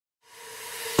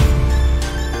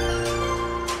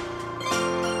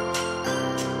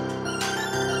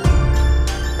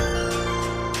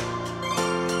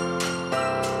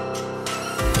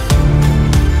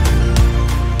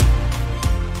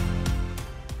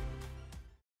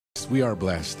We are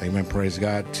blessed. Amen. Praise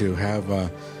God to have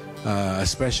a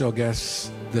special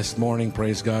guest this morning.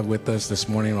 Praise God with us this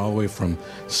morning all the way from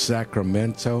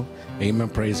Sacramento. Amen.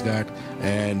 Praise God.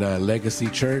 And Legacy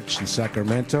Church in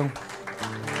Sacramento.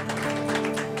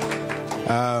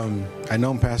 I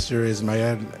known Pastor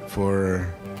Ismael for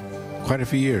quite a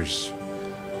few years.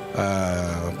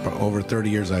 Over 30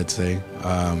 years, I'd say.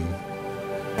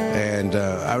 And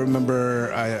I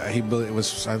remember I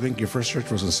think your first church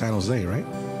was in San Jose, right?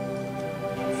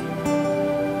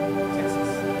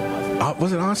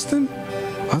 Was it Austin?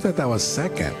 I thought that was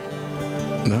second.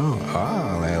 No.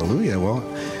 Oh, hallelujah. Well,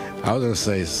 I was going to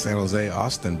say San Jose,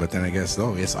 Austin, but then I guess,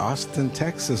 no, it's Austin,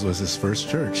 Texas was his first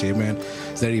church. Amen.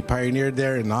 So he pioneered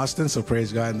there in Austin, so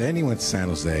praise God. And then he went to San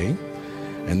Jose,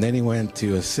 and then he went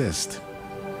to Assist,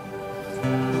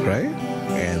 right?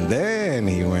 And then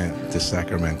he went to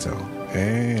Sacramento.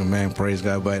 Amen. Praise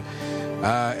God. But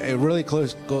it really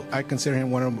close. I consider him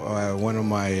one of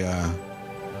my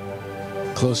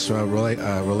close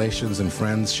relations and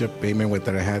friendship. Amen. With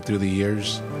that I had through the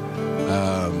years.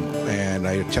 And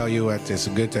I tell you what, it's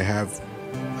good to have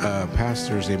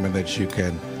pastors, amen, that you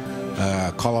can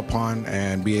call upon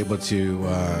and be able to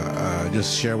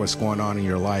just share what's going on in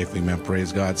your life. Amen.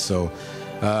 Praise God. So.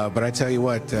 But I tell you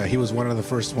what, he was one of the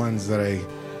first ones that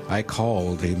I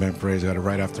called, amen, praise God,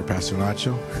 right after Pastor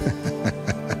Nacho.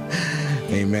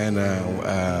 Amen.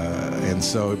 And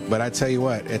so, but I tell you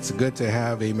what, it's good to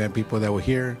have, amen, people that will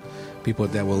hear, people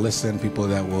that will listen, people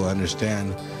that will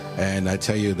understand. And I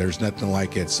tell you, there's nothing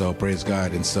like it. So praise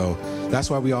God. And so that's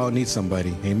why we all need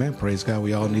somebody. Amen. Praise God.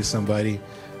 We all need somebody.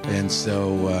 And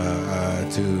so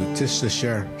to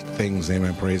share things,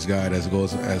 amen, praise God,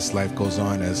 as life goes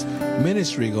on, as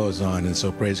ministry goes on. And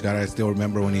so praise God, I still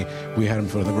remember when we had him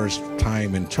for the first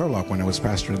time in Turlock, when I was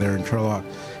pastor there in Turlock.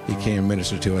 He came and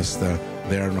ministered to us there.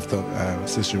 I don't know if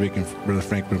Sister Rick and Brother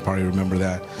Frank would probably remember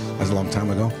that. That was a long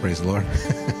time ago. Praise the Lord.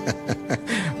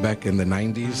 Back in the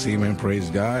 90s. Amen. Praise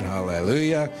God.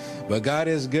 Hallelujah. But God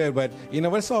is good. But,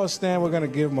 let's all stand. We're going to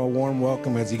give him a warm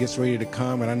welcome as he gets ready to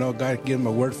come. And I know God gave him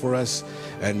a word for us.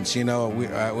 And, it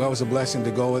was a blessing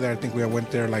to go over there. I think we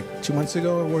went there like 2 months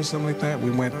ago or something like that.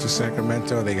 We went to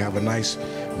Sacramento. They have a nice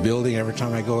building. Every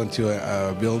time I go into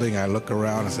a building, I look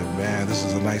around and say, man, this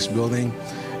is a nice building.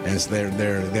 And it's they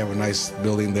have a nice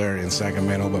building there in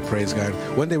Sacramento, but praise God.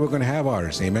 One day we're going to have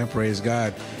ours. Amen. Praise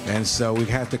God. And so we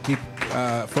have to keep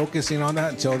focusing on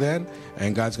that until then.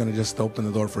 And God's going to just open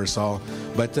the door for us all.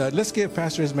 But let's give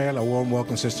Pastor Ismael a warm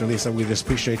welcome, Sister Lisa. We just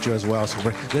appreciate you as well. So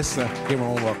let's give him a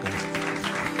warm welcome.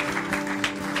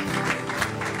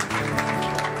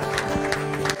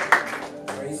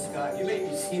 Praise God. You may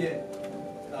be seated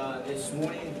this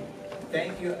morning.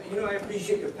 Thank you. I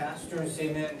appreciate your pastors.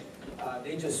 Amen.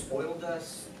 They just spoiled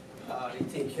us. They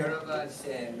take care of us,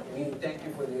 and we thank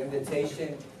you for the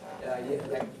invitation.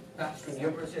 Like Pastor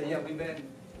Gilbert said, we've been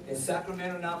in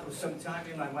Sacramento now for some time.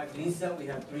 My wife Lisa, we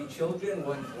have 3 children,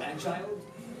 1 grandchild.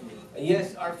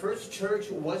 Yes, our first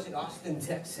church was in Austin,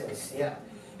 Texas. Yeah,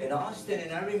 in Austin,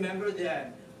 and I remember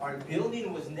that our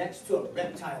building was next to a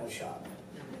reptile shop.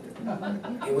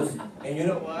 It was, and you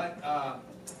know what?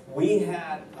 We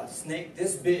had a snake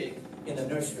this big in the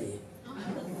nursery.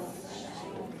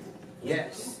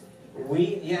 Yes,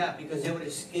 because they would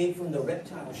escape from the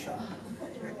reptile shop.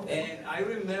 And I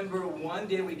remember one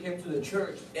day we came to the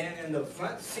church, and in the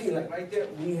front seat, like right there,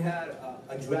 we had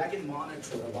a dragon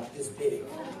monitor about this big.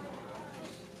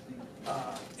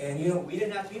 And we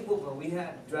didn't have people, but we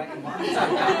had dragon monitors.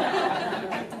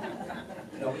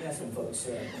 No, we had some folks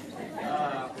there.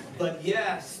 But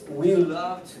yes, we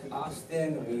loved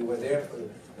Austin. We were there for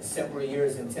several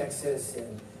years in Texas,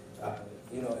 and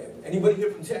anybody here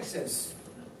from Texas?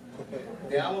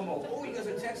 The Alamo. Oh, you guys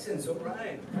are Texans. All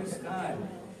right. Praise God.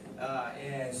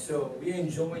 And so we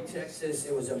enjoyed Texas.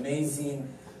 It was amazing.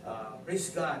 Praise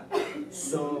God.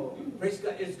 So, praise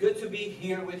God. It's good to be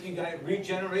here with you guys.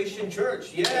 Regeneration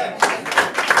Church. Yes.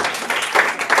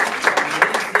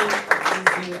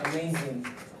 Amazing.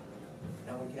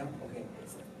 Now we can. Okay.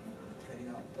 Ready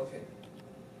now. Okay.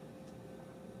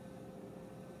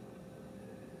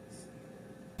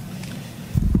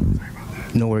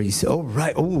 No worries. Oh,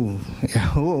 right. Oh,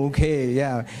 okay.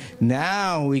 Yeah.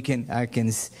 Now you can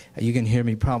hear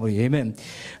me probably. Amen.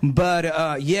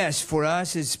 But yes, for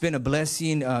us, it's been a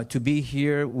blessing to be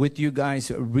here with you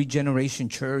guys, Regeneration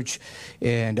Church.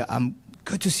 And I'm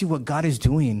good to see what God is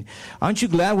doing. Aren't you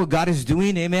glad what God is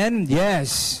doing? Amen.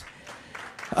 Yes.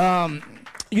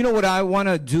 What I want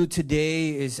to do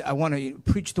today is I want to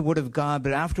preach the Word of God,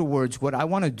 but afterwards, what I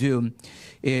want to do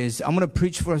is I'm going to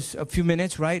preach for a few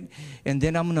minutes, right? And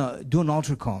then I'm going to do an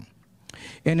altar call.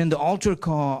 And in the altar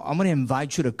call, I'm going to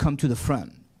invite you to come to the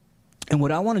front. And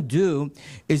what I want to do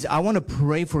is I want to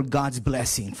pray for God's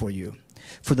blessing for you,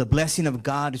 for the blessing of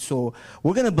God. So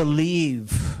we're going to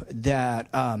believe that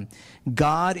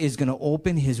God is going to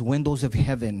open his windows of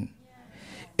heaven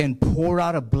and pour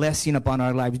out a blessing upon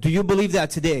our lives. Do you believe that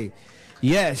today?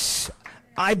 Yes,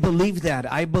 I believe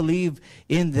that. I believe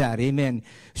in that. Amen.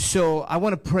 So I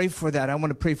want to pray for that. I want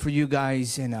to pray for you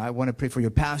guys, and I want to pray for your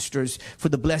pastors, for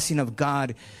the blessing of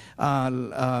God.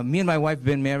 Me and my wife have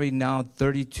been married now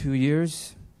 32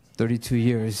 years. 32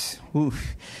 years. Ooh,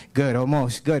 good,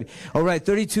 almost, good. All right,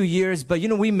 32 years. But, you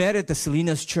know, we met at the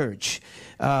Salinas church.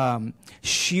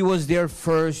 She was there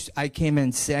first. I came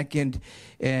in second.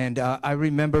 And I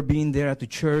remember being there at the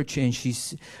church, and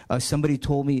somebody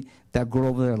told me, that girl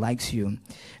over there likes you.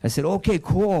 I said, okay,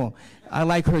 cool. I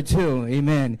like her too.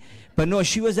 Amen. But no,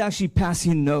 she was actually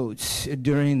passing notes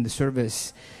during the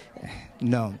service.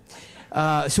 No.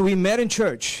 So we met in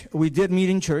church. We did meet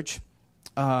in church.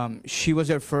 She was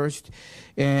there first,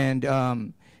 and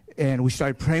we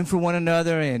started praying for one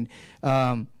another. And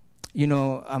you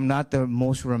know, I'm not the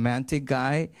most romantic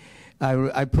guy.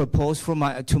 I proposed to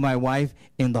my wife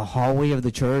in the hallway of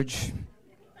the church.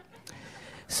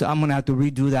 So I'm gonna have to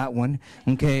redo that one.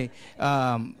 Okay,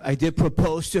 I did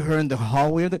propose to her in the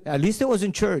hallway. At least it was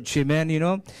in church. Amen. You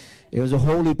know, it was a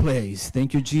holy place.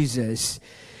 Thank you, Jesus.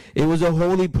 It was a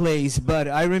holy place. But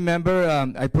I remember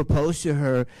I proposed to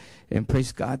her. And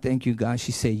praise God, thank you, God.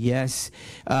 She said yes.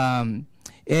 So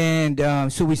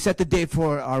we set the date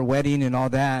for our wedding and all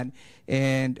that.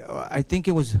 And I think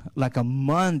it was like a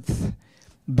month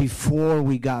before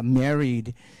we got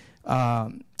married,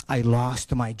 I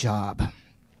lost my job.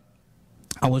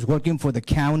 I was working for the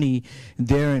county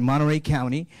there in Monterey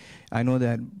County. I know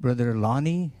that Brother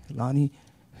Lonnie,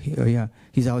 yeah,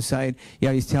 he's outside.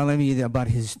 Yeah, he's telling me about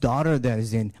his daughter that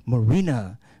is in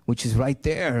Marina, which is right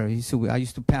there. I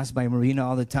used to pass by Marina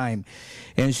all the time.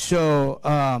 And so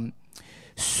I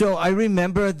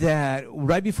remember that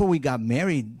right before we got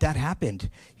married, that happened.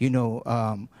 You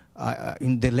know,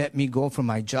 they let me go from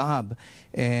my job.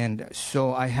 And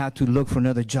so I had to look for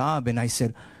another job. And I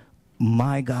said,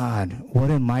 my God, what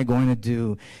am I going to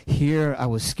do? Here, I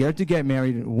was scared to get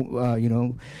married, you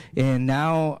know, and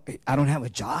now I don't have a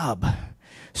job.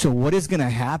 So what is going to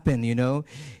happen, you know?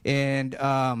 And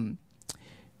the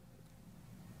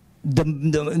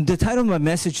title of my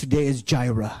message today is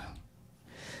Jireh.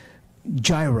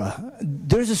 Jireh.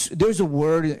 There's a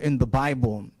word in the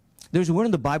Bible. There's a word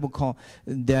in the Bible called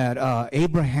that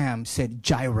Abraham said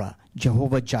Jireh,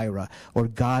 Jehovah Jireh, or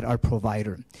God our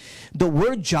provider. The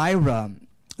word Jireh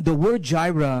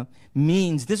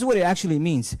means, this is what it actually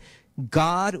means.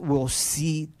 God will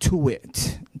see to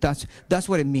it. That's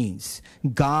what it means.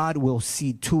 God will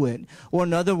see to it. Or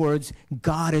in other words,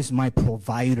 God is my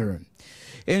provider.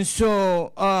 And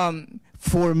so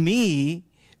for me,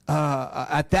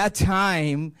 at that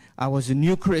time, I was a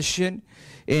new Christian,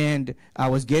 and I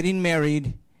was getting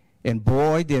married, and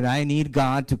boy, did I need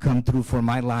God to come through for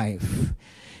my life.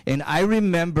 And I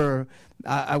remember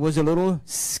I was a little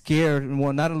scared,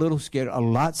 well, not a little scared, a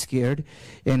lot scared,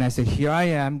 and I said, here I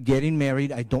am getting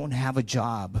married, I don't have a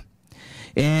job.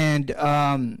 And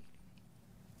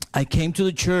I came to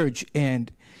the church,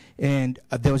 and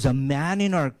there was a man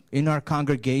in our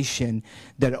congregation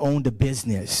that owned a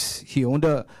business. He owned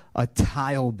a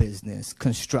tile business,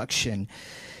 construction.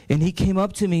 And he came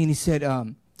up to me and he said,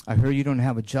 I heard you don't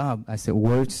have a job. I said,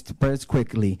 words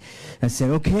quickly. I said,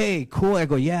 okay, cool. I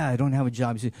go, yeah, I don't have a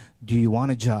job. He said, do you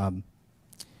want a job?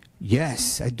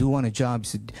 Yes, I do want a job. He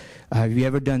said, have you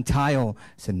ever done tile? I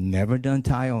said, never done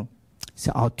tile. He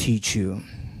said, I'll teach you.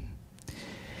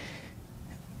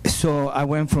 So I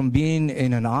went from being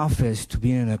in an office to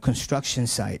being in a construction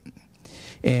site.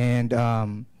 And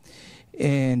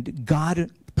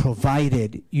God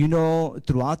provided. You know,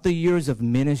 throughout the years of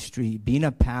ministry, being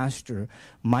a pastor,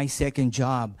 my second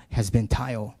job has been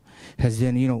tile, has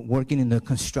been, you know, working in the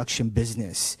construction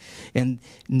business. And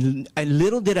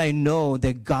little did I know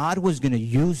that God was going to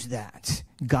use that.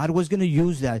 God was going to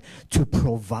use that to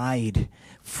provide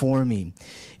for me.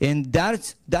 And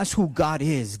that's who God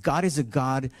is. God is a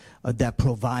God that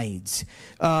provides.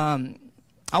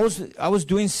 I was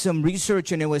doing some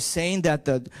research, and it was saying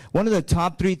that one of the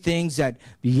top 3 things that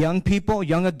young people,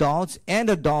 young adults, and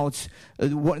adults,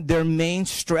 their main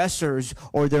stressors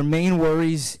or their main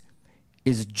worries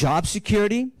is job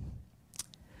security,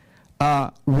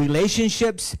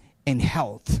 relationships, and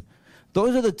health.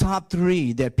 Those are the top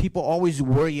three that people always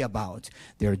worry about.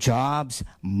 Their jobs,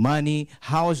 money,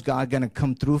 how is God going to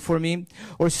come through for me?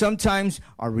 Or sometimes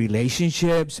our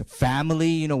relationships, family,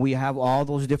 you know, we have all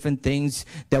those different things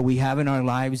that we have in our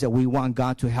lives that we want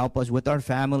God to help us with our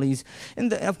families.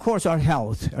 And of course, our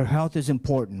health. Our health is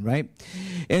important, right?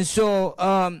 And so,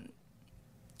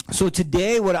 so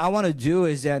today what I want to do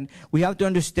is that we have to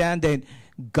understand that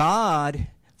God,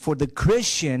 for the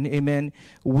Christian, amen,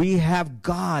 we have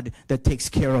God that takes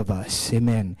care of us,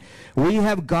 amen. We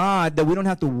have God that we don't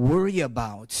have to worry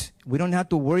about. We don't have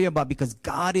to worry about because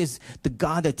God is the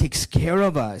God that takes care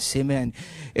of us, amen.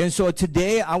 And so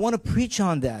today I want to preach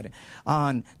on that,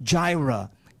 on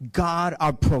Jireh, God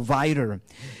our provider.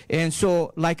 And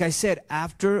so, like I said,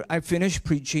 after I finish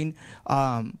preaching,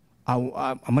 I'm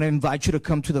going to invite you to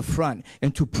come to the front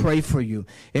and to pray for you.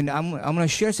 And I'm going to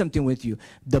share something with you.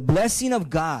 The blessing of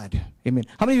God. Amen.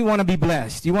 How many of you want to be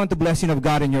blessed? You want the blessing of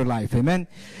God in your life? Amen.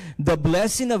 The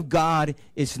blessing of God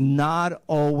is not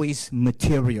always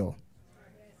material.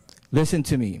 Listen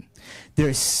to me.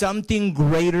 There's something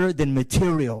greater than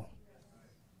material.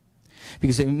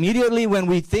 Because immediately when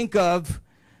we think of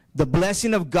the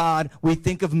blessing of God, we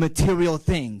think of material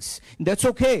things. That's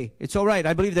okay. It's all right.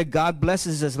 I believe that God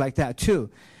blesses us like that too.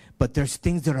 But there's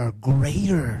things that are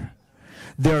greater.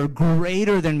 They're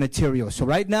greater than material. So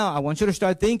right now, I want you to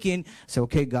start thinking, say,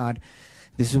 okay, God,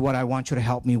 this is what I want you to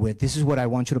help me with. This is what I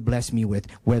want you to bless me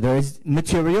with. Whether it's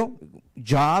material,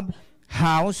 job,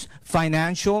 house,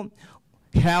 financial,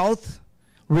 health,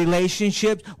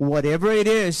 relationships, whatever it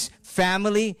is,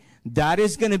 family, that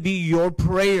is going to be your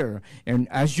prayer. And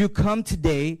as you come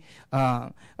today,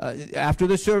 after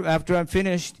I'm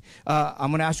finished,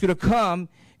 I'm going to ask you to come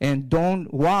and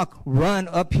don't walk, run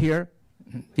up here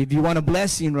if you want a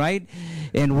blessing, right?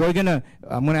 And I'm going to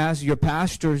ask your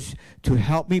pastors to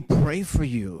help me pray for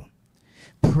you.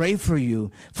 Pray for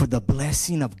you for the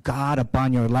blessing of God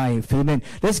upon your life. Amen.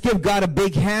 Let's give God a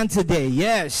big hand today.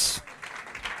 Yes.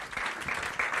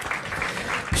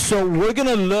 So we're going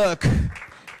to look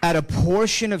at a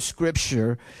portion of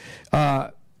Scripture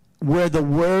where the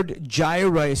word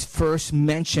Jireh is first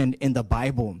mentioned in the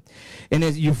Bible. And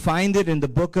as you find it in the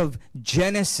book of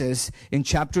Genesis in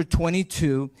chapter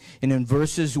 22 and in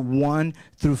verses 1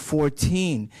 through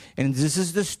 14. And this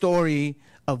is the story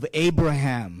of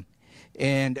Abraham.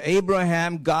 And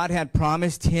Abraham, God had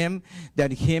promised him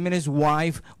that him and his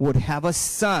wife would have a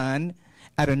son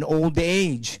at an old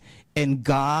age. And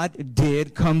God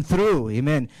did come through.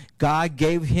 Amen. God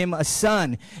gave him a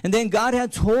son. And then God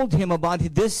had told him about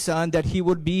this son that he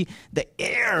would be the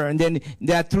heir. And then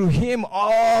that through him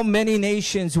all many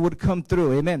nations would come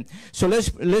through. Amen. So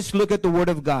let's look at the word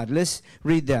of God. Let's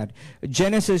read that.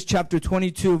 Genesis chapter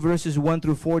 22 verses 1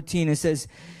 through 14. It says,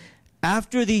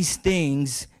 after these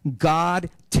things, God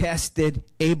tested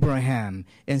Abraham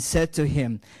and said to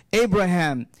him,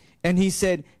 Abraham, and he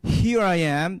said, here I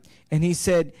am. And he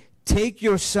said, take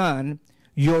your son,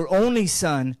 your only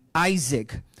son,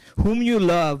 Isaac, whom you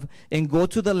love, and go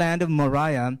to the land of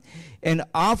Moriah and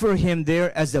offer him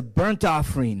there as a burnt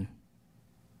offering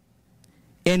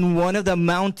in one of the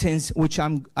mountains which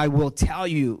I will tell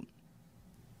you.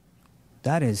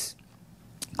 That is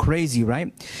crazy,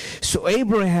 right? So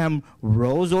Abraham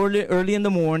rose early in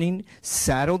the morning,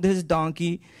 saddled his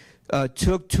donkey,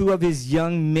 took 2 of his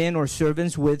young men or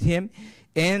servants with him,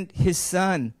 and his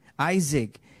son,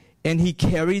 Isaac. And he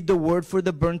carried the word for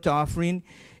the burnt offering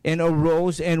and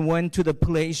arose and went to the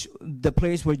place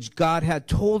which God had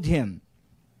told him.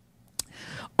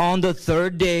 On the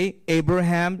 3rd day,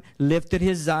 Abraham lifted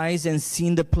his eyes and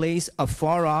seen the place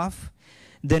afar off.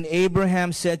 Then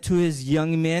Abraham said to his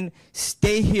young men,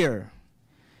 stay here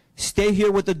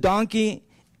with the donkey,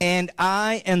 and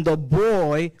I and the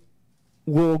boy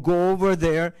will go over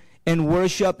there and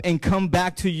worship and come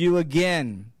back to you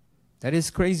again. That is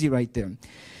crazy right there.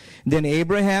 Then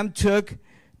Abraham took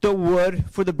the wood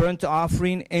for the burnt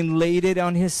offering and laid it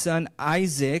on his son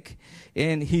Isaac,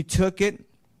 and he took it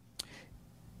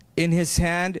in his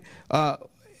hand, the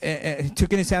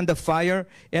fire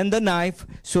and the knife.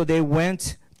 So they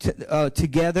went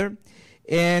together,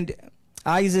 and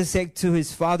Isaac said to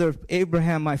his father,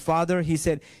 Abraham, my father, he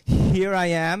said, here I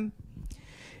am.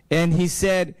 And he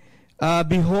said,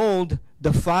 behold,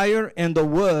 the fire and the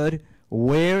wood,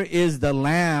 where is the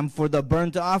lamb for the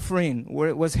burnt offering?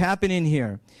 What's happening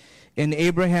here? And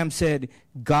Abraham said,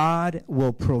 God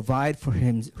will provide for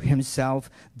himself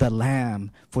the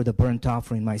lamb for the burnt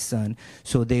offering, my son.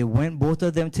 So they went, both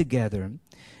of them together.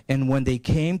 And when they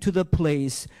came to the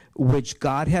place which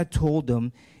God had told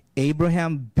them,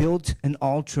 Abraham built an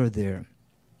altar there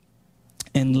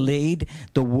and laid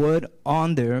the wood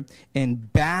on there,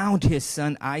 and bound his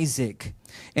son Isaac,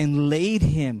 and laid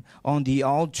him on the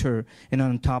altar and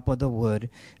on top of the wood.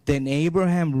 Then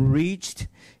Abraham reached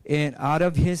it out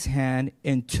of his hand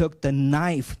and took the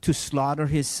knife to slaughter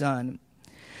his son.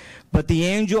 But the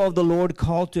angel of the Lord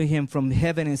called to him from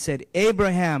heaven and said,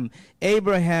 Abraham,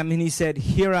 Abraham. And he said,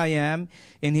 Here I am.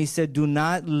 And he said, Do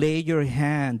not lay your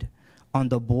hand on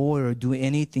the boy or do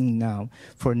anything now.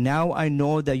 For now I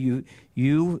know that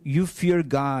you fear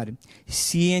God,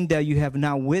 seeing that you have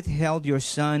not withheld your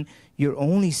son, your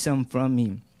only son, from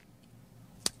me.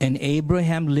 And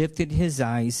Abraham lifted his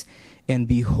eyes, and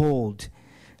behold,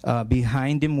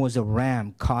 behind him was a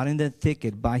ram caught in the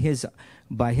thicket by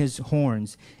his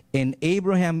horns. And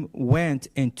Abraham went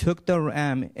and took the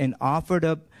ram and offered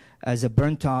up as a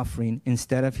burnt offering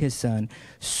instead of his son.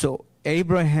 So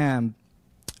Abraham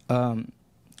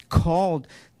called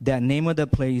that name of the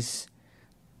place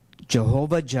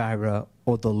Jehovah Jireh,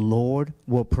 or the Lord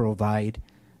will provide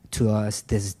to us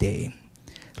this day.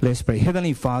 Let's pray.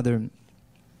 Heavenly Father,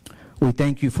 we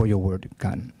thank you for your word,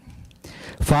 God.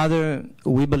 Father,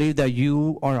 we believe that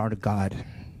you are our God.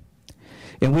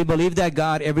 And we believe that,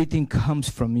 God, everything comes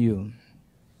from you.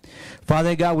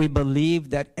 Father God, we believe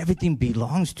that everything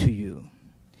belongs to you.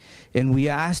 And we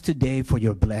ask today for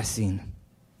your blessing.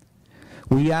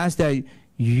 We ask that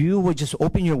you would just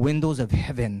open your windows of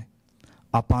heaven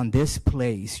upon this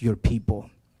place, your people.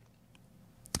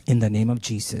 In the name of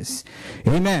Jesus.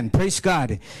 Amen. Praise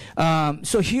God.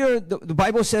 So here the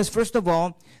Bible says, first of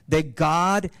all, that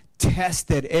God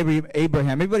tested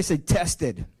Abraham. Everybody say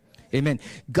tested. Amen.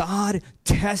 God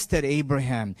tested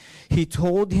Abraham. He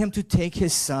told him to take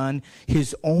his son,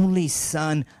 his only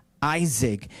son,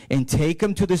 Isaac, and take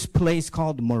him to this place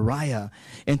called Moriah,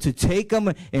 and to take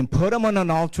him and put him on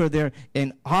an altar there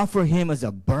and offer him as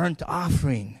a burnt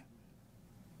offering.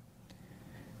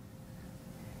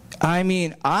 I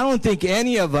mean, I don't think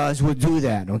any of us would do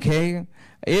that, okay?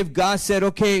 If God said,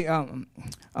 okay,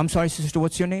 I'm sorry, sister,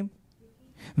 what's your name?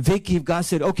 Vicky. If God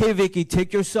said, okay, Vicky,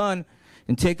 take your son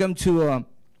and take him to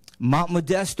Mount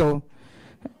Modesto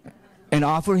and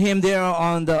offer him there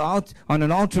on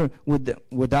an altar,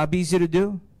 would that be easy to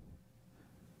do?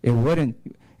 It wouldn't.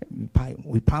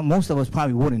 Most of us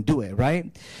probably wouldn't do it,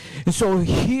 right? And so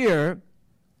here,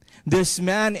 this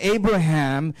man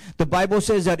Abraham, the Bible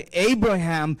says that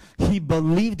Abraham, he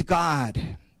believed God.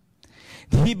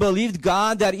 He believed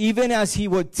God that even as he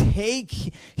would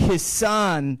take his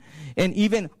son and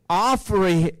even offer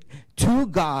it to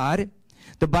God,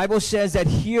 the Bible says that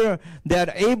here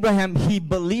that Abraham, he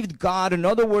believed God. In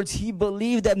other words, he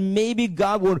believed that maybe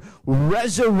God would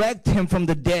resurrect him from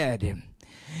the dead.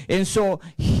 And so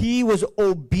he was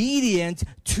obedient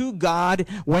to God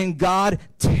when God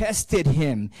tested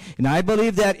him. And I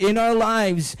believe that in our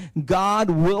lives,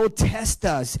 God will test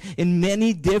us in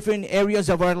many different areas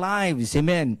of our lives.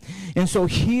 Amen. And so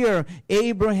here,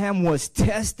 Abraham was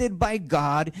tested by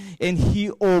God, and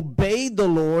he obeyed the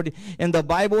Lord. And the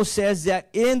Bible says that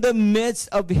in the midst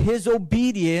of his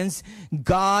obedience,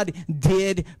 God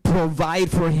did provide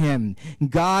for him.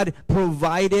 God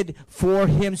provided for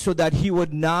him so that he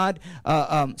would not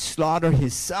slaughter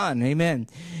his son. Amen.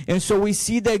 And so we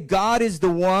see that God is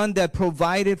the one that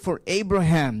provided for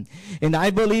Abraham. And I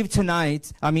believe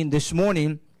this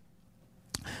morning,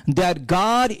 that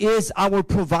God is our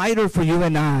provider for you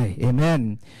and I.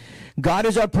 Amen. God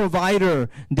is our provider,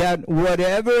 that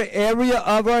whatever area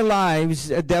of our lives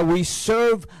that we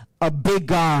serve a big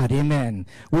God. Amen.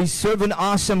 We serve an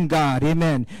awesome God.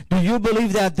 Amen. Do you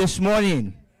believe that this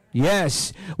morning?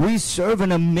 Yes, we serve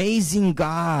an amazing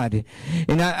God.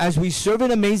 And as we serve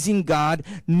an amazing God,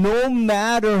 no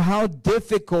matter how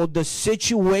difficult the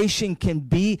situation can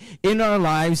be in our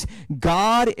lives,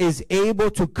 God is able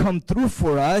to come through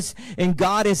for us, and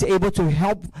God is able to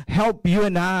help you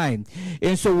and I.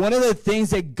 And so one of the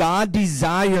things that God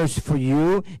desires for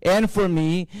you and for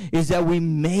me is that we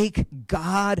make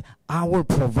God our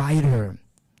provider.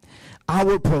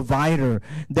 Our provider,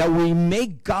 that we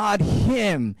make God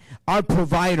him our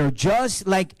provider, just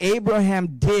like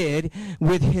Abraham did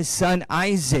with his son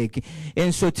Isaac.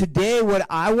 And so today what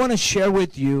I want to share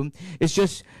with you is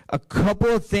just a couple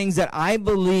of things that I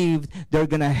believe they're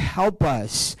going to help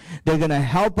us. They're going to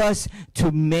help us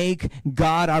to make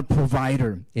God our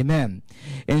provider. Amen.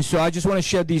 And so I just want to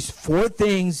share these 4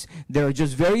 things. They're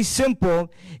just very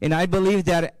simple, and I believe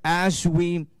that as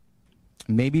we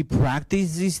maybe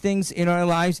practice these things in our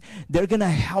lives, they're going to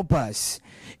help us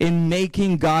in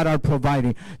making God our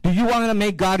provider. Do you want to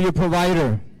make God your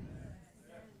provider?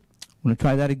 I'm going to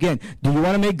try that again. Do you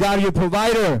want to make God your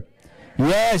provider?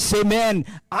 Yes, amen.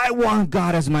 I want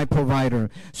God as my provider.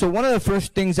 So one of the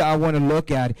first things I want to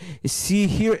look at is see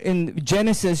here in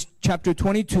Genesis chapter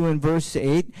 22 and verse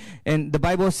 8. And the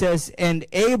Bible says, and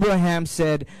Abraham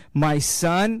said, my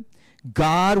son,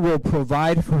 God will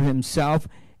provide for himself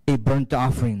a burnt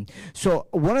offering. So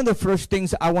one of the first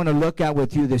things I want to look at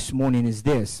with you this morning is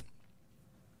this,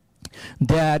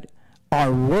 that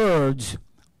our words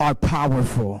are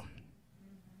powerful.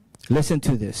 Listen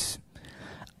to this.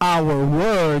 Our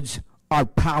words are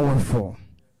powerful.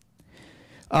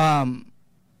 The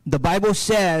Bible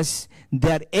says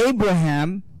that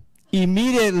Abraham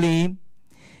immediately,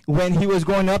 when he was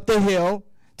going up the hill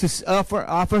to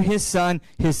offer his son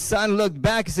looked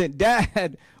back and said,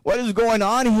 Dad, what is going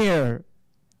on here?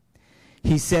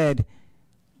 He said,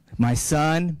 my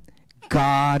son,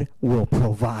 God will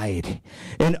provide.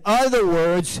 In other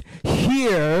words,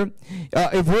 here,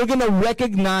 if we're going to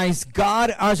recognize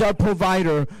God as our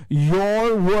provider,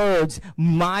 your words,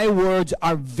 my words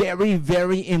are very,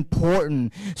 very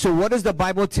important. So what does the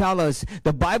Bible tell us?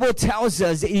 The Bible tells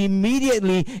us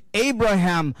immediately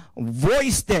Abraham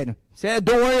voiced it. Said,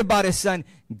 don't worry about it, son.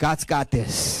 God's got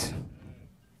this.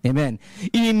 Amen.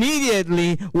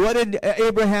 Immediately, what did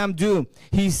Abraham do?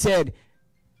 He said,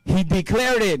 he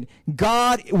declared it.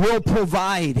 God will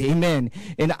provide. Amen.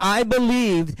 And I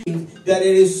believe that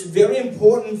it is very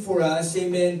important for us,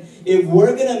 amen, if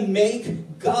we're going to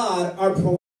make God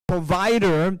our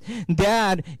provider,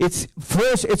 that it's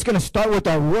going to start with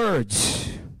our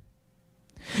words.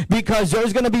 Because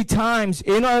there's going to be times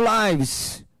in our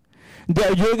lives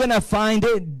that you're going to find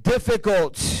it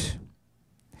difficult.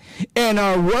 And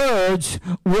our words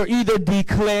will either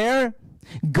declare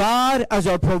God as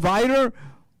our provider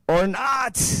or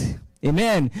not.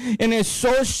 Amen. And it's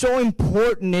so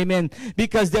important, amen,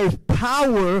 because there's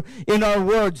power in our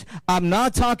words. I'm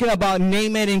not talking about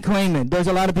name it and claim it. There's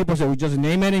a lot of people say, we just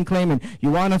name it and claim it.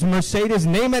 You want a Mercedes?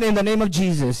 Name it in the name of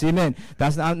Jesus. Amen.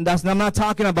 I'm not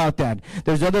talking about that.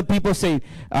 There's other people say,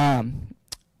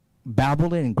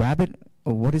 babble it and grab it.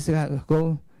 Or what is it?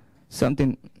 Go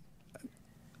something.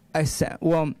 I said,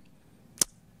 well,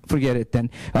 forget it then.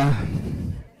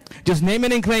 Just name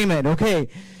it and claim it. Okay.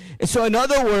 So in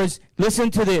other words,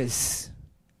 listen to this.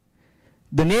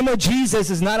 The name of Jesus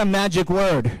is not a magic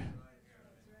word.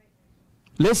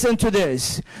 Listen to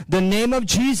this. The name of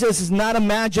Jesus is not a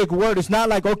magic word. It's not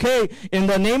like, okay, in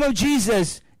the name of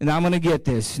Jesus, and I'm going to get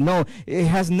this. No, it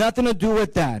has nothing to do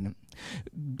with that.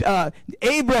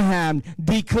 Abraham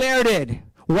declared it.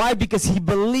 Why? Because he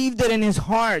believed it in his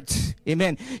heart.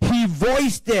 Amen. He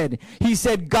voiced it. He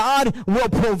said, God will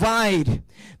provide.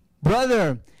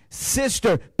 Brother,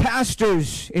 sister,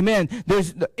 pastors, amen.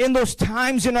 There's in those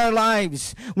times in our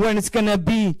lives when it's going to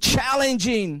be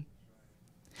challenging.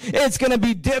 It's going to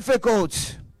be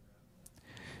difficult.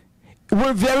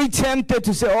 We're very tempted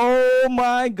to say, oh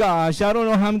my gosh, I don't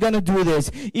know how I'm going to do this.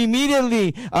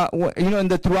 Immediately,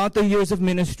 throughout the years of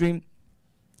ministry,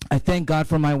 I thank God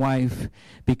for my wife,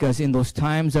 because in those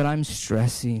times that I'm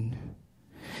stressing,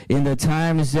 in the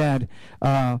times that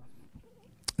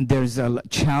there's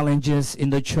challenges in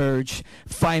the church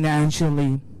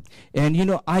financially,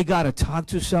 and I got to talk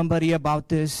to somebody about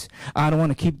this. I don't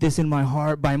want to keep this in my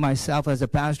heart by myself as a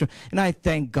pastor. And I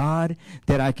thank God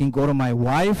that I can go to my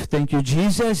wife. Thank you,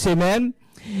 Jesus. Amen.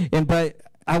 But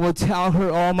I will tell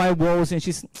her all my woes, and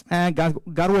she's, God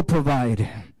will provide.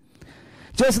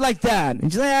 Just like that. And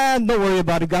she's like, don't worry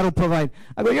about it. God will provide.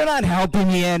 I go, you're not helping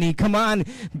me any. Come on.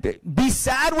 Be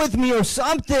sad with me or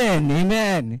something.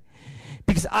 Amen.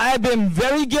 Because I've been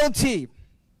very guilty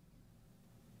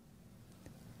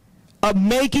of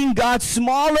making God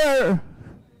smaller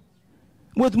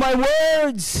with my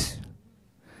words.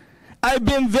 I've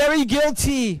been very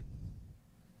guilty.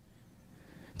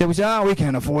 They would say, we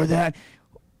can't afford that.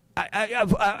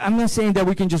 I'm not saying that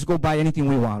we can just go buy anything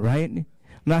we want, right? I'm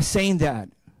not saying that.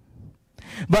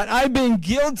 But I've been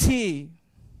guilty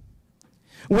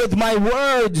with my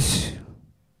words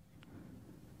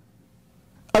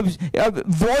of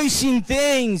voicing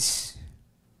things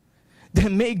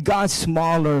that make God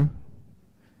smaller.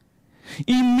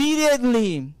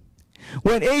 Immediately,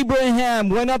 when Abraham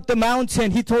went up the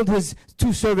mountain, he told his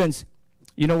two servants,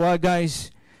 you know what,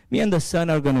 guys? Me and my son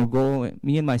are going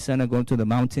to the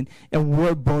mountain, and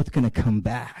we're both going to come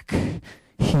back.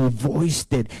 He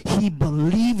voiced it. He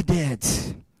believed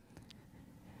it.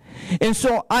 And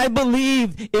so I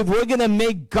believe if we're going to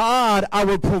make God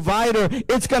our provider,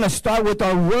 it's going to start with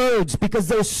our words, because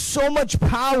there's so much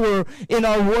power in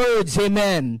our words.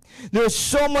 Amen. There's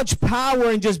so much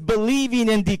power in just believing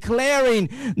and declaring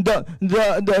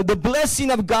the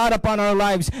blessing of God upon our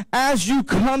lives. As you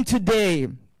come today,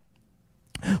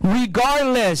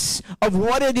 Regardless of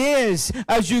what it is,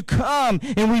 as you come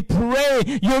and we pray,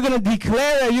 you're going to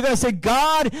declare it. You're going to say,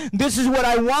 God, this is what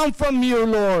I want from you,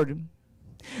 Lord.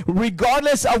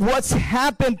 Regardless of what's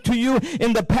happened to you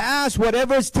in the past,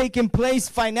 whatever's taken place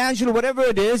financially, whatever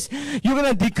it is, you're going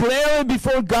to declare it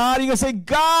before God. You're going to say,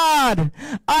 God,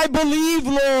 I believe,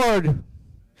 Lord,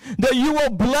 that you will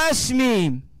bless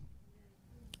me.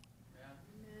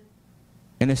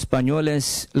 En español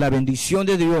es la bendición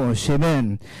de Dios.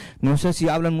 Amén. No sé si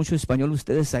hablan mucho español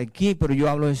ustedes aquí, pero yo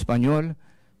hablo español.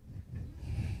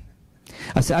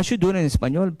 I should do it in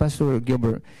español, Pastor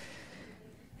Gilbert.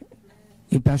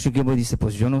 Y Pastor Gilbert dice,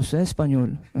 pues yo no sé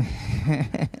español.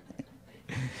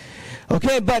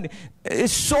 Okay, but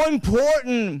it's so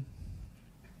important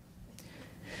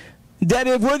that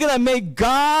if we're going to make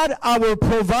God our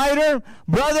provider,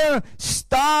 brother,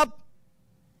 stop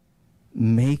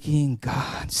making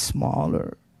God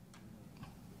smaller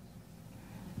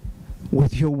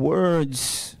with your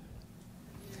words.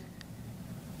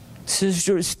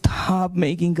 Sister, stop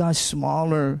making God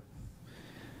smaller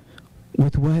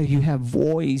with what you have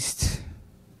voiced.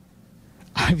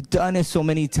 I've done it so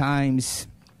many times.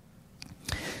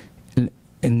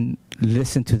 And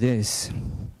listen to this.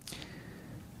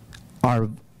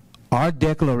 Our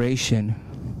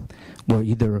declaration will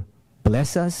either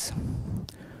bless us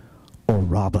or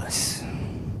rob us.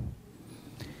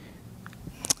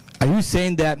 Are you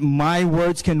saying that my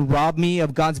words can rob me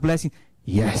of God's blessing?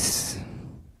 Yes.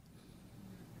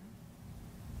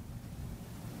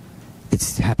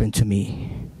 It's happened to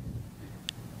me.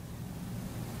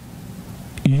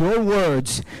 Your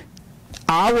words,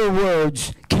 our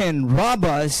words, can rob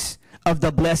us of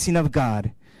the blessing of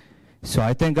God. So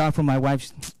I thank God for my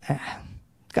wife.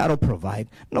 God will provide.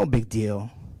 No big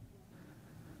deal.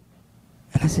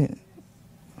 And I said,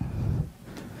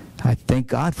 I thank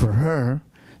God for her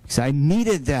because I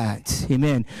needed that.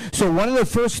 Amen. So one of the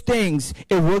first things,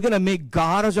 if we're going to make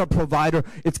God as our provider,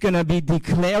 it's going to be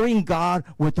declaring God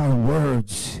with our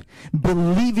words,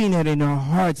 believing it in our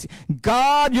hearts.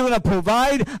 God, you're going to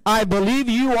provide. I believe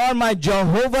you are my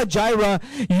Jehovah Jireh.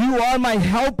 You are my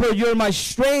helper. You're my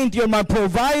strength. You're my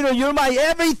provider. You're my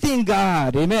everything,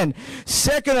 God. Amen.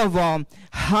 Second of all,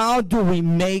 how do we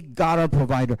make God our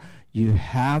provider? You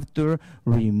have to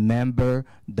remember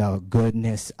the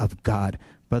goodness of God.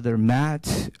 Brother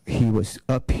Matt, he was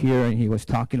up here and he was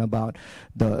talking about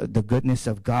the goodness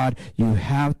of God. You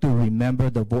have to remember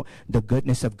the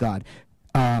goodness of God.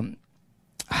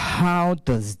 How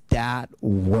does that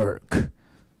work?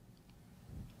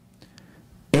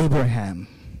 Abraham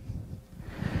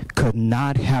could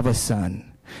not have a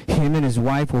son. Him and his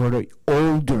wife were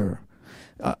older.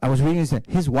 I was reading that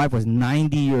his wife was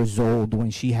 90 years old when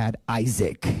she had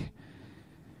Isaac.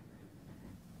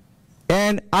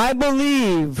 And I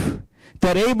believe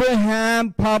that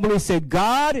Abraham probably said,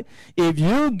 God, if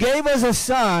you gave us a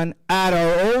son at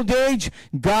our old age,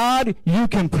 God, you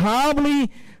can probably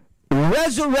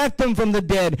resurrect him from the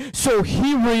dead. So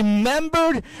he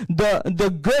remembered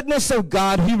the goodness of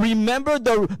God. He remembered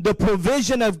the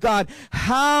provision of God.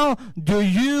 How do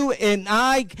you and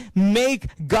I make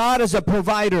God as a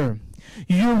provider?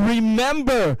 You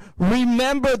remember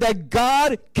that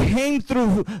God came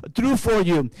through for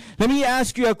you. Let me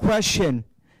ask you a question.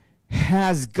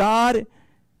 Has God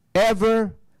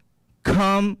ever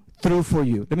come through for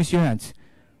you? Let me see your hands.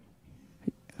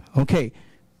 Okay.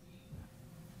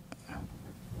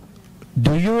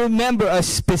 Do you remember a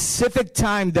specific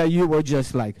time that you were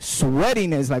just like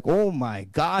sweating? It's like, oh my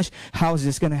gosh, how is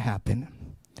this going to happen?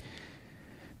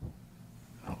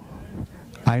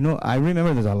 I know, I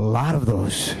remember there's a lot of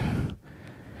those.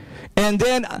 And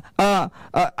then,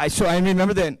 so I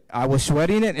remember that I was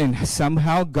sweating it, and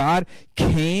somehow God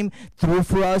came through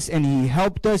for us, and He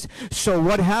helped us. So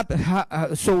what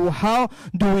happened? So how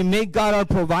do we make God our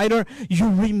provider? You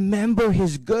remember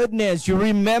His goodness. You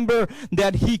remember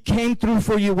that He came through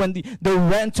for you when the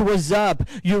rent was up.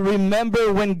 You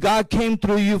remember when God came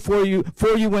through for you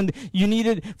when you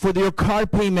needed for your car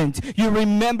payment. You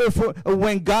remember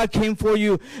when God came for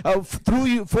you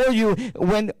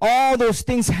when all those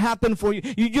things happened for you.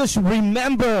 You just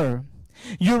remember.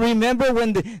 You remember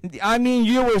when you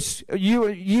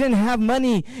didn't have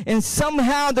money, and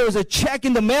somehow there was a check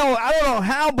in the mail. I don't know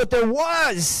how, but there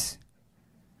was.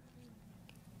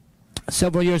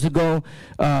 Several years ago,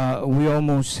 we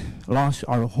almost lost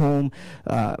our home.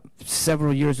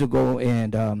 Several years ago,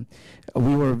 and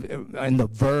we were on the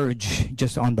verge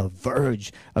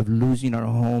of losing our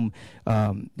home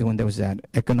when there was that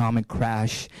economic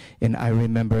crash. And I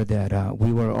remember that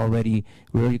we were already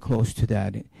really close to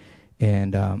that.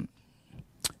 And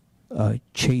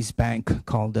Chase Bank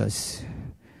called us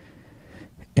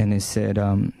And they said,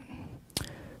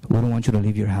 we don't want you to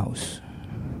leave your house.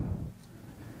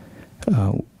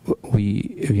 We're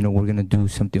going to do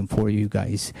something for you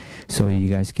guys so you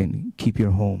guys can keep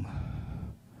your home.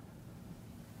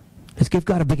 Let's give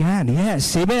God a big hand.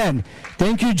 Yes, amen.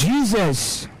 Thank you,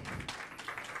 Jesus.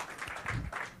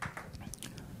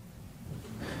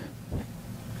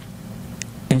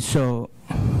 And so,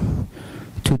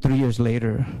 2-3 years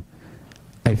later,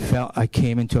 I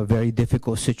came into a very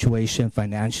difficult situation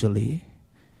financially.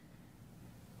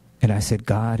 And I said,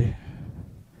 God,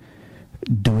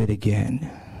 do it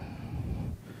again.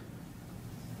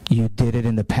 You did it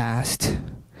in the past.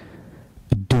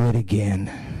 Do it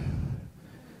again.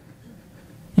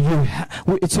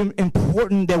 It's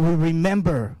important that we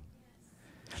remember.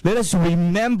 Let us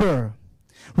remember.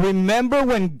 Remember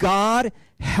when God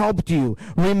helped you.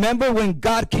 Remember when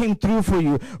God came through for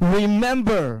you.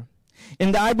 Remember.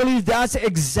 And I believe that's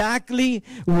exactly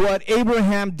what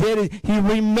Abraham did. He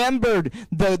remembered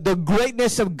the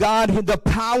greatness of God, the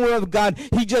power of God.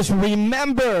 He just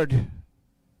remembered.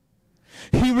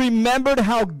 He remembered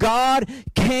how God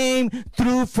came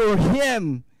through for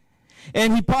him.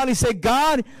 And he probably said,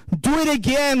 God, do it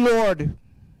again, Lord.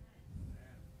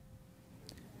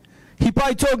 He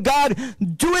probably told God,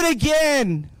 do it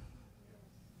again.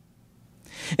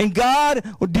 And God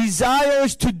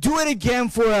desires to do it again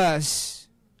for us.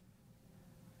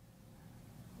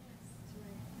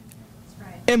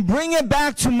 And bring it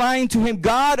back to mind to him.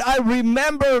 God, I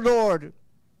remember, Lord.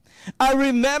 I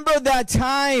remember that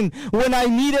time when I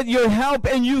needed your help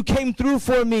and you came through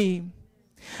for me.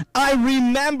 I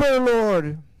remember,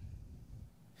 Lord.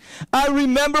 I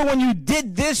remember when you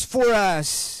did this for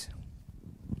us.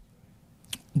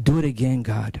 Do it again,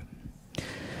 God.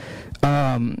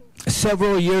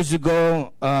 Several years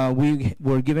ago, we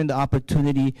were given the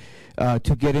opportunity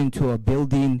to get into a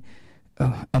building.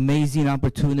 Amazing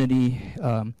opportunity.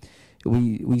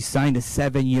 We signed a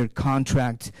 7-year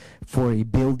contract for a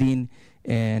building,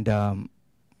 and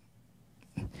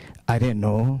I didn't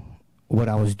know what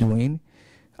I was doing.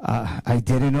 I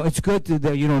didn't know. It's good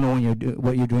that you don't know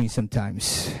what you're doing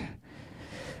sometimes.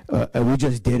 We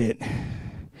just did it.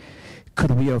 Could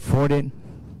we afford it?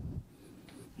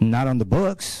 Not on the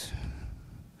books.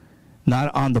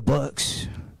 Not on the books.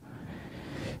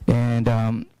 And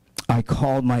I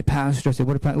called my pastor. I said,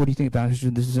 what do you think,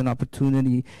 Pastor? This is an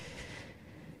opportunity.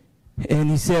 And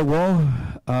he said, well,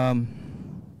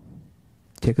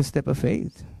 take a step of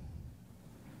faith.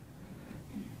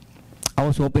 I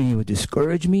was hoping he would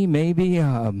discourage me, maybe.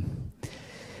 And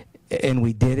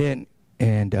we did it.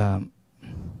 And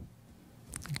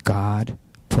God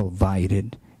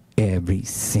provided every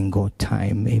single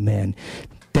time. Amen.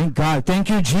 Thank God. Thank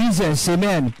you, Jesus.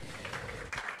 Amen.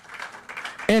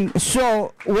 And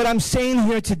so what I'm saying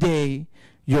here today,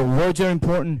 your words are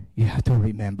important. You have to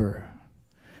remember.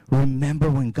 Remember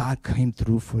when God came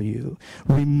through for you.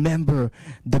 Remember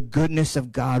the goodness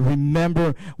of God.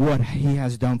 Remember what he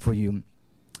has done for you.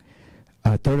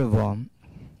 Third of all,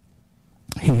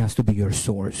 he has to be your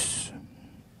source.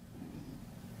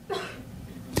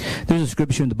 There's a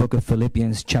scripture in the book of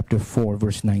Philippians chapter 4,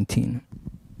 verse 19.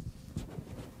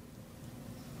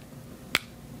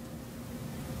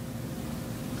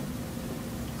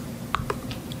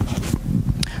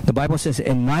 The Bible says,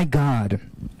 and my God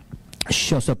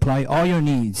shall supply all your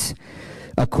needs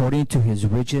according to his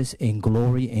riches in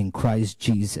glory in Christ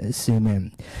Jesus.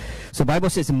 Amen. So the Bible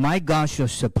says, my God shall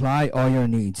supply all your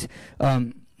needs.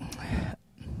 I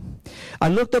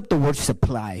looked up the word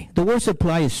supply. The word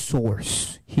supply is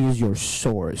source. He is your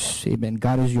source. Amen.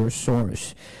 God is your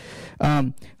source.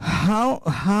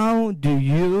 How do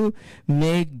you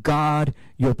make God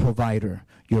your provider,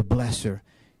 your blesser?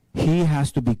 He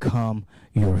has to become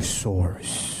your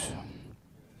source,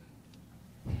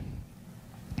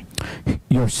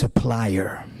 your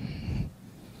supplier.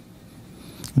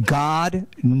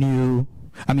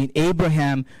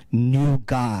 Abraham knew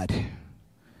God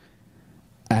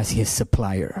as his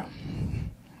supplier.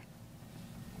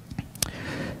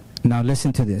 Now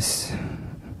listen to this.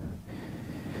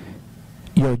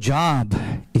 Your job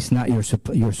is not your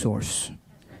source.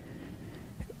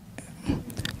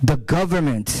 The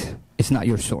government is not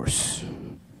your source.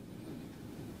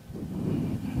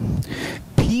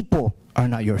 People are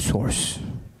not your source.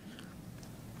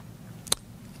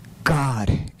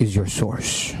 God is your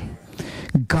source.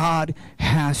 God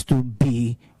has to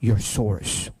be your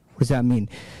source. What does that mean?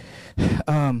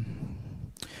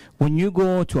 When you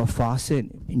go to a faucet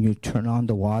and you turn on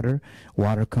the water,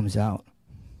 water comes out.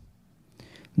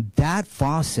 That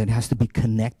faucet has to be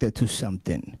connected to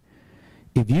something.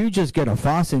 If you just get a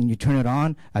faucet and you turn it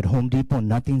on at Home Depot,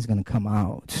 nothing's going to come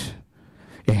out.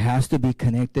 It has to be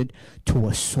connected to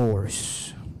a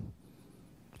source.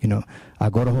 You know, I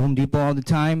go to Home Depot all the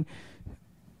time.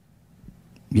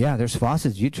 Yeah, there's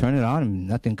faucets. You turn it on and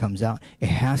nothing comes out. It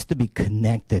has to be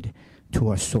connected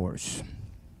to a source.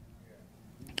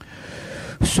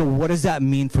 So what does that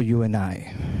mean for you and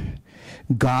I?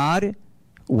 God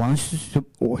wants to,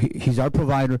 He's our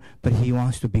provider, but He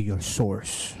wants to be your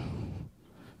source.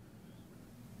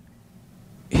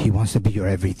 He wants to be your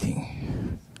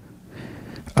everything.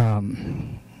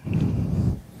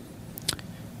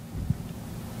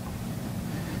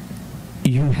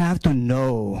 You have to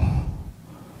know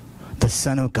the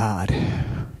Son of God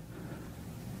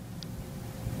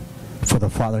for the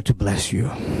Father to bless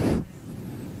you.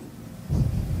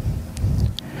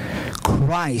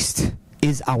 Christ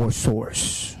is our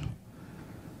source.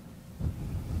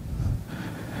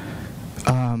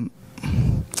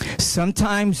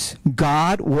 Sometimes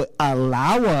God will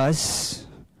allow us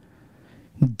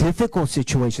difficult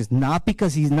situations, not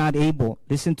because He's not able.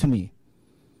 Listen to me.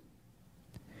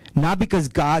 Not because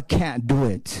God can't do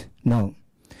it. No.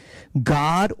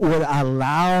 God will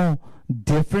allow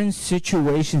different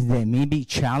situations that may be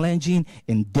challenging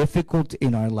and difficult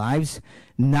in our lives,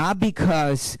 not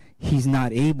because He's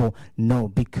not able. No,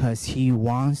 because He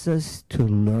wants us to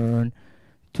learn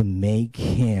to make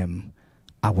Him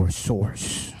our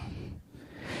source.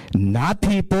 Not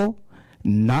people,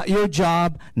 not your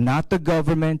job, not the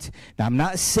government. Now, I'm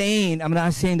not saying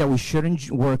that we shouldn't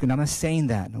work, and I'm not saying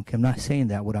that. Okay, I'm not saying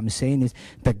that. What I'm saying is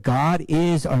that God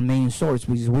is our main source,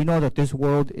 because we know that this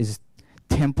world is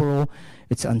temporal,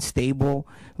 it's unstable,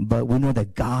 but we know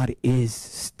that God is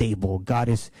stable. God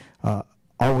is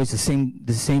always the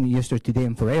same yesterday, today,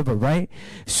 and forever, right?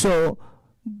 So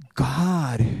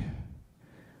God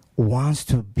wants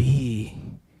to be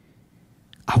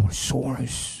our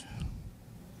source.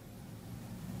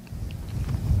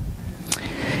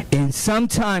 And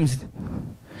sometimes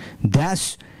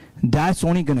that's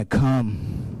only going to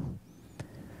come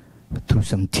through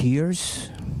some tears,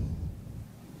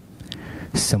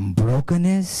 some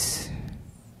brokenness.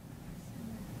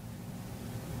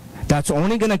 That's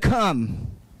only going to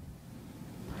come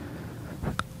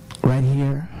right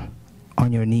here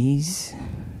on your knees.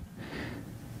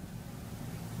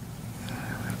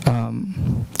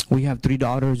 We have 3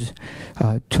 daughters.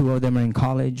 2 of them are in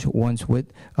college. One's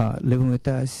living with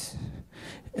us.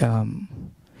 And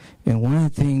one of the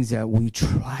things that we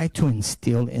try to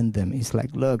instill in them is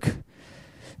like, look,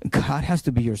 God has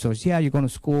to be your source. Yeah, you're going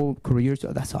to school, careers,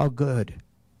 that's all good.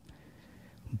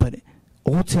 But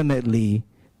ultimately,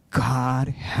 God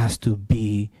has to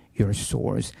be your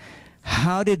source.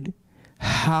 How did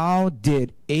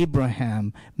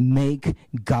Abraham make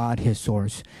God his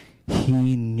source?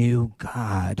 He knew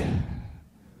God.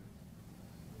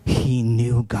 He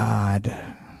knew God.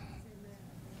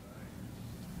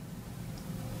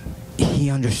 He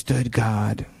understood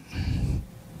God.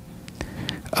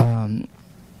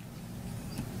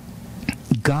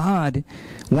 God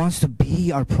wants to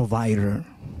be our provider,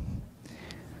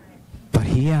 but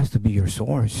He has to be your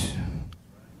source.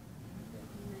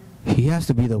 He has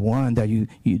to be the one that you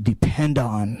depend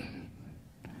on.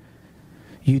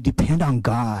 You depend on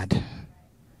God.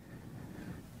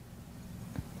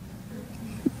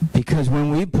 Because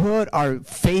when we put our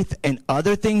faith in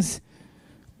other things,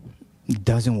 it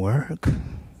doesn't work.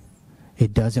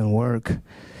 It doesn't work.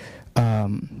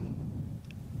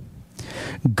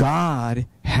 God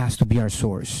has to be our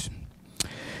source.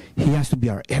 He has to be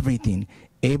our everything.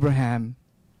 Abraham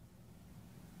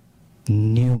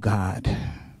knew God.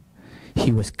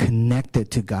 He was connected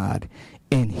to God,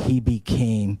 and he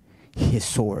became his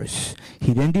source.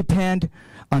 He didn't depend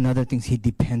on other things. He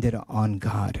depended on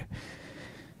God.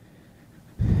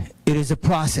 It is a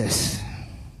process.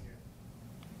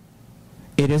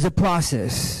 It is a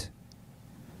process.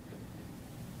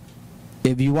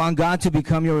 If you want God to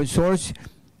become your source,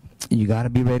 you got to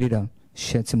be ready to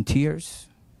shed some tears.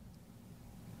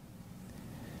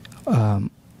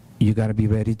 You got to be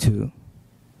ready to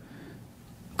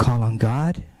call on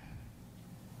God.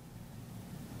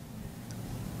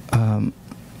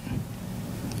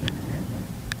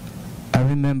 I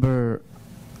remember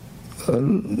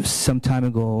some time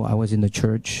ago I was in the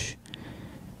church,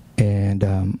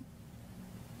 and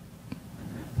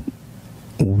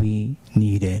we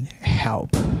needed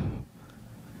help.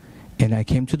 And I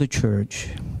came to the church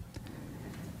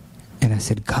and I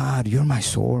said, God, you're my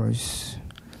source.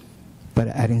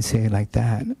 But I didn't say it like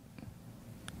that.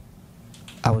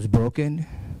 I was broken.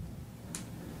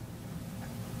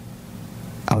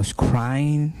 I was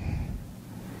crying.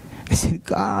 I said,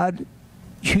 God,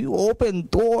 you open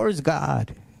doors,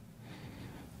 God.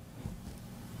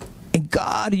 And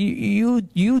God, you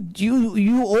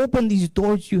open these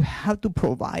doors. You have to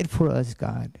provide for us,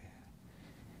 God.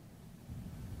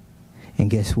 And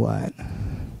guess what?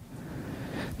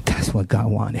 That's what God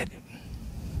wanted.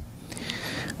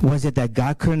 Was it that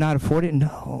God could not afford it?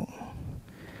 No.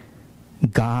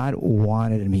 God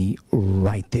wanted me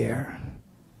right there.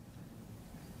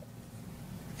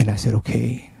 And I said,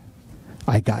 okay,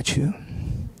 I got you.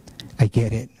 I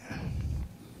get it.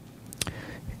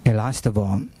 And last of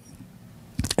all,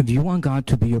 if you want God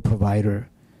to be your provider,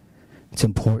 it's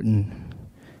important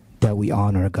that we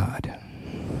honor God.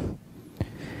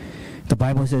 The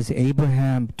Bible says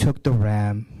Abraham took the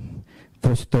ram,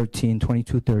 verse 13,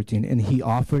 22:13, and he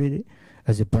offered it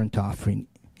as a burnt offering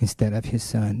instead of his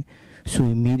son. So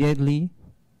immediately,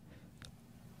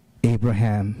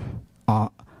 Abraham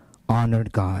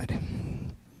honored God.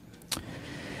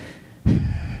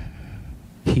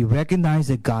 He recognized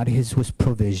that God was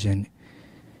provision,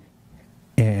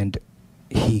 and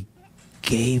he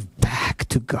gave back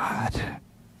to God.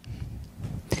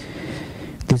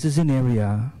 This is an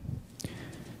area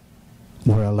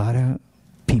where a lot of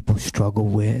people struggle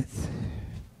with,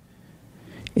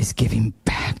 is giving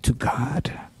back to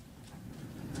God.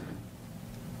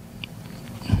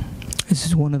 This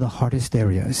is one of the hardest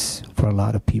areas for a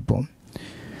lot of people.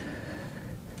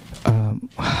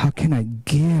 How can I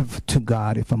give to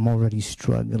God if I'm already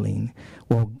struggling?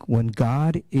 Well, when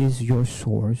God is your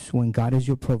source, when God is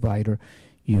your provider,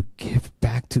 you give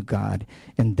back to God,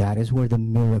 and that is where the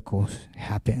miracles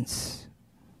happens.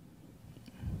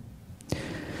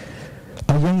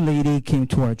 A young lady came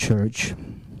to our church.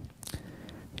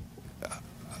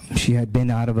 She had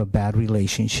been out of a bad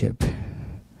relationship.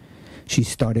 She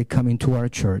started coming to our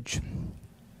church.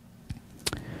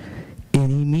 And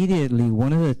immediately,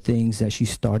 one of the things that she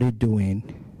started doing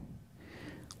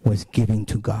was giving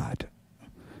to God.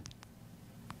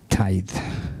 Tithe.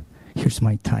 Here's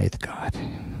my tithe, God.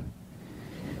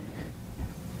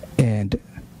 And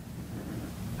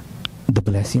the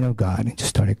blessing of God just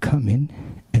started coming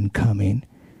and coming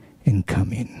and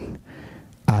coming.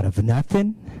 Out of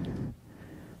nothing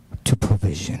to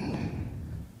provision.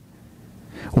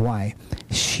 Why?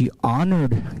 She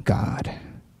honored God.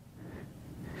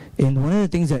 And one of the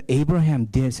things that Abraham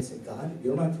did, he said, God,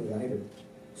 you're my provider,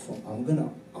 so I'm going to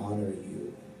honor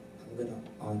you. I'm going to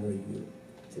honor you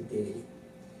today.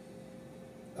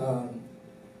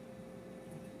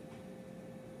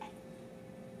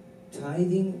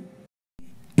 Tithing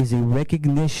is a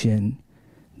recognition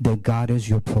that God is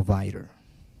your provider.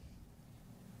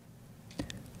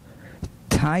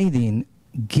 Tithing,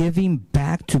 giving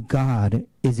back to God,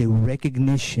 is a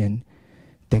recognition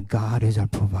that God is our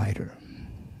provider.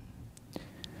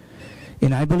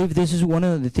 And I believe this is one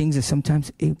of the things that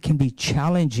sometimes it can be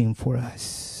challenging for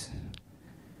us.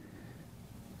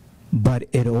 But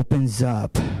it opens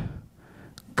up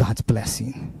God's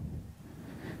blessing.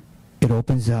 It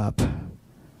opens up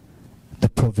the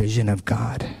provision of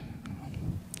God.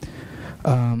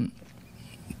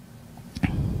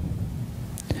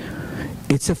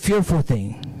 It's a fearful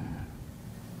thing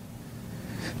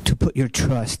to put your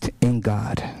trust in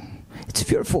God. It's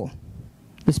fearful.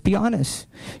 Let's be honest.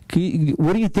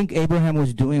 What do you think Abraham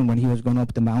was doing when he was going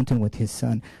up the mountain with his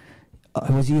son?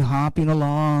 Was he hopping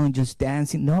along, just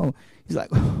dancing? No. He's like,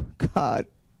 oh, God,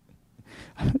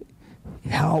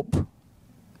 help.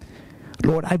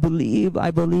 Lord, I believe,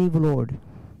 Lord.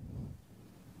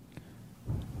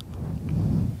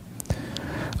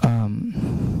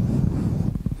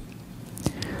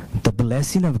 The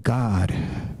blessing of God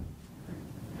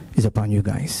is upon you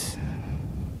guys.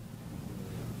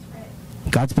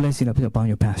 God's blessing upon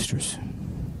your pastors.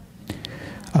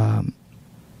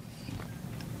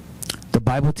 The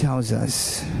Bible tells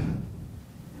us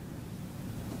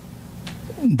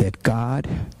that God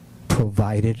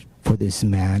provided for this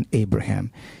man,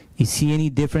 Abraham. Is he any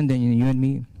different than you and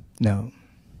me? No.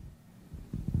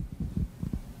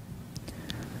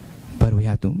 But we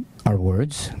have to, our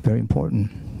words, very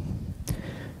important.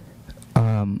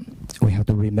 We have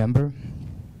to remember.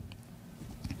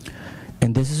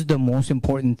 And this is the most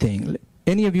important thing.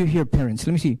 Any of you here parents?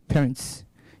 Let me see. Parents.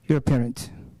 You're a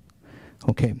parent.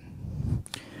 Okay.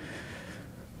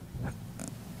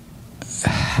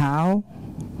 How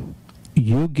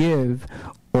you give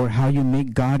or how you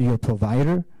make God your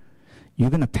provider, you're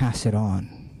going to pass it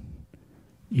on.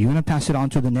 You're going to pass it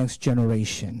on to the next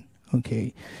generation,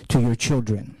 okay, to your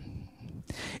children.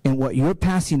 And what you're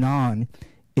passing on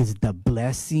is the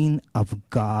blessing of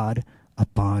God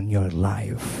upon your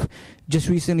life. Just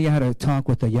recently I had a talk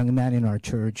with a young man in our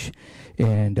church,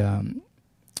 and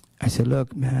I said,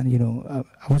 look, man,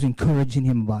 I was encouraging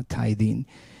him about tithing,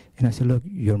 And I said, look,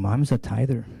 your mom's a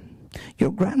tither.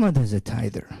 Your grandmother's a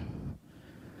tither.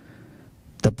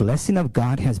 The blessing of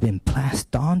God has been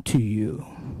passed on to you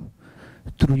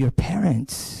through your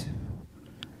parents.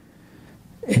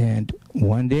 And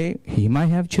one day, he might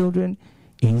have children.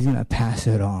 He's going to pass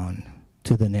it on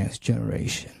to the next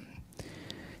generation.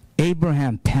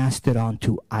 Abraham passed it on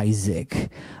to Isaac.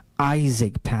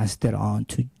 Isaac passed it on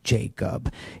to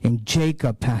Jacob. And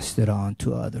Jacob passed it on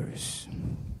to others.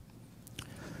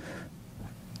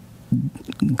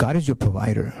 God is your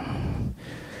provider.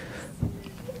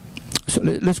 So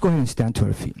let's go ahead and stand to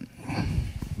our feet.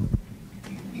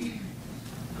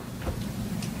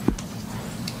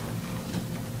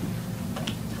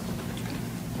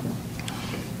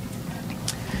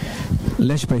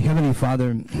 Let's pray. Heavenly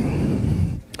Father,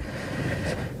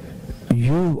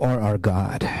 you are our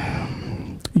God.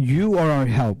 You are our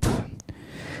help.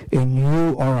 And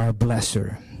you are our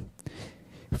blesser.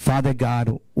 Father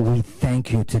God, we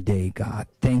thank you today, God.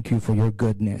 Thank you for your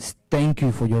goodness. Thank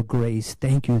you for your grace.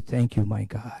 Thank you, my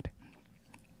God.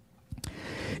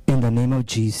 In the name of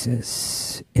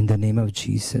Jesus,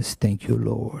 thank you,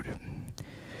 Lord.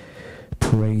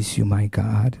 Praise you, my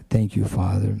God. Thank you,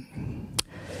 Father.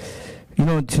 You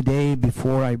know, today,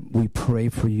 before we pray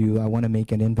for you, I want to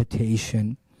make an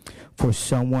invitation for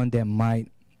someone that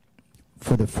might,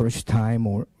 for the first time,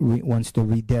 or wants to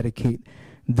rededicate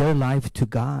their life to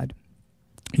God.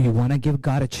 You want to give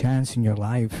God a chance in your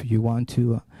life. You want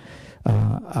to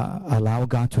allow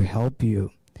God to help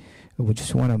you. We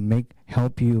just want to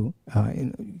help you,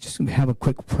 just have a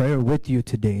quick prayer with you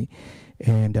today.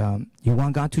 And you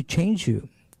want God to change you.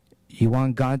 You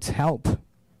want God's help.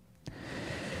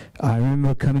 I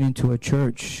remember coming into a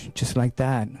church just like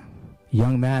that.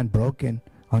 Young man, broken,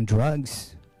 on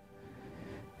drugs.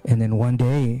 And then one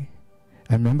day,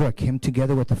 I remember I came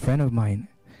together with a friend of mine.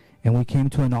 And we came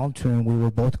to an altar and we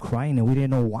were both crying and we didn't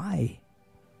know why.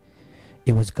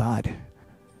 It was God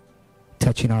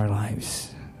touching our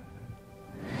lives.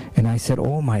 And I said,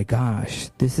 oh my gosh,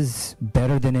 this is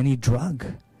better than any drug.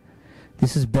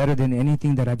 This is better than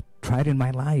anything that I've tried in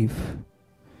my life.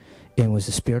 And it was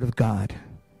the Spirit of God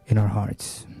in our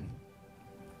hearts.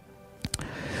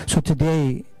 So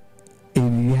today, if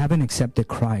you haven't accepted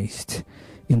Christ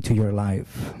into your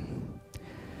life,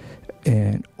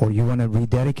 or you want to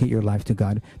rededicate your life to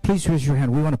God, please raise your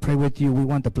hand. We want to pray with you. We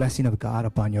want the blessing of God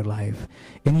upon your life.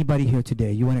 Anybody here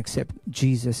today, you want to accept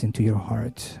Jesus into your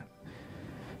heart.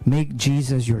 Make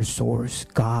Jesus your source,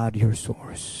 God your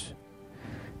source.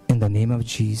 In the name of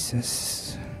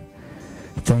Jesus.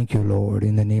 Thank you, Lord,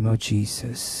 in the name of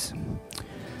Jesus.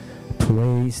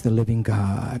 Praise the living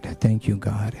God. Thank you,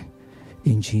 God,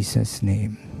 in Jesus'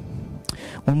 name.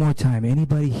 One more time,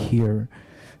 anybody here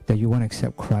that you want to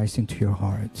accept Christ into your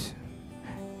heart?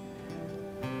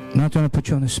 I'm not trying to put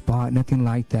you on the spot, nothing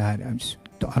like that.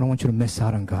 I don't want you to miss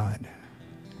out on God.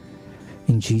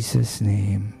 In Jesus'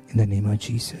 name, in the name of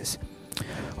Jesus.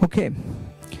 Okay,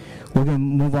 we're going to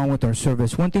move on with our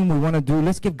service. One thing we want to do,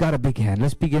 let's give God a big hand.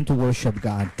 Let's begin to worship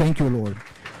God. Thank you, Lord.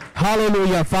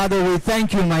 Hallelujah. Father, we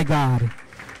thank you, my God.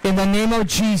 In the name of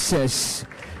Jesus.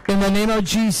 In the name of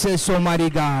Jesus, Almighty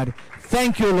God.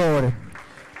 Thank you, Lord.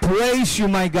 Praise you,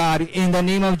 my God, in the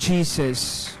name of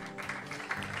Jesus.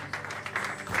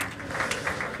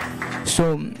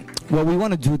 So what we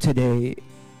want to do today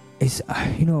is,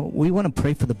 we want to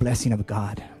pray for the blessing of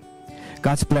God.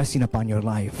 God's blessing upon your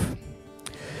life.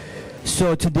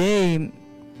 So today,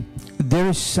 there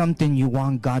is something you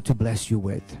want God to bless you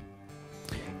with.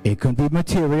 It could be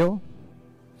material.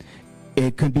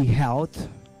 It could be health.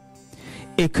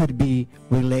 It could be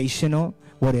relational.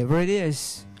 Whatever it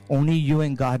is, only you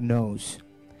and God knows.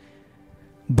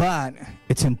 But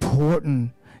it's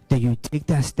important that you take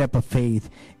that step of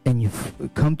faith and you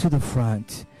come to the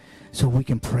front so we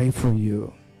can pray for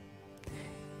you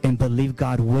and believe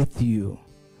God with you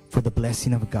for the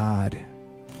blessing of God.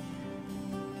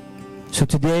 So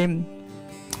today,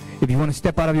 if you want to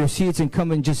step out of your seats and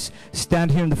come and just stand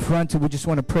here in the front, we just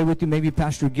want to pray with you. Maybe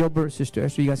Pastor Gilbert, Sister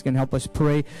Esther, you guys can help us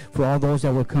pray for all those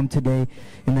that will come today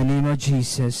in the name of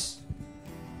Jesus.